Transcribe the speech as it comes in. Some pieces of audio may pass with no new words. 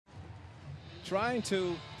trying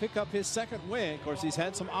to pick up his second win. Of course, he's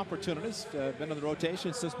had some opportunities. Been on the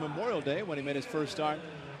rotation since Memorial Day when he made his first start.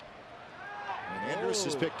 And Andrus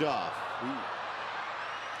is picked off.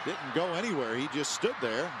 He didn't go anywhere. He just stood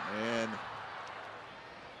there. And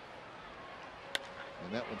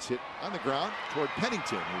that one's hit on the ground toward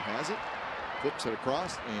Pennington, who has it. Flips it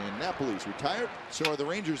across, and Napoli's retired. So are the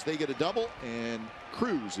Rangers. They get a double, and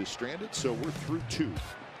Cruz is stranded. So we're through 2.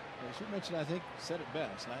 As you mentioned, I think said it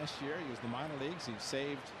best. Last year, he was in the minor leagues. He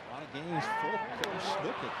saved a lot of games full course.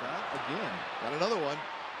 Look at that again. Got another one.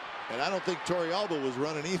 And I don't think Torrealba was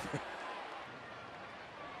running either.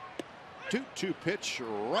 2-2 pitch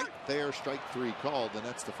right there. Strike 3 called, and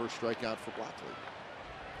that's the first strikeout for Blackley.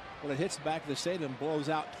 Well, it hits the back of the stadium and blows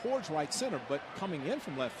out towards right center, but coming in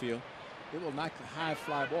from left field, it will knock the high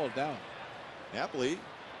fly ball down. Napoli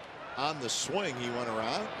on the swing. He went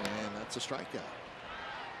around, and that's a strikeout.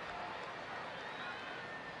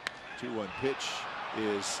 2-1 pitch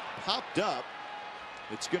is popped up.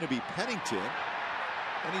 It's going to be Pennington,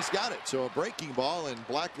 and he's got it. So a breaking ball, and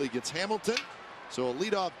Blackley gets Hamilton. So a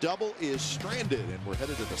leadoff double is stranded, and we're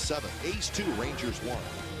headed to the 7th. A's 2, Rangers 1.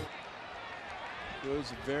 It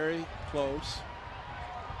was very close.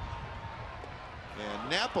 And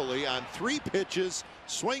Napoli on 3 pitches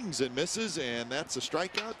swings and misses, and that's a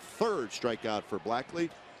strikeout. 3rd strikeout for Blackley.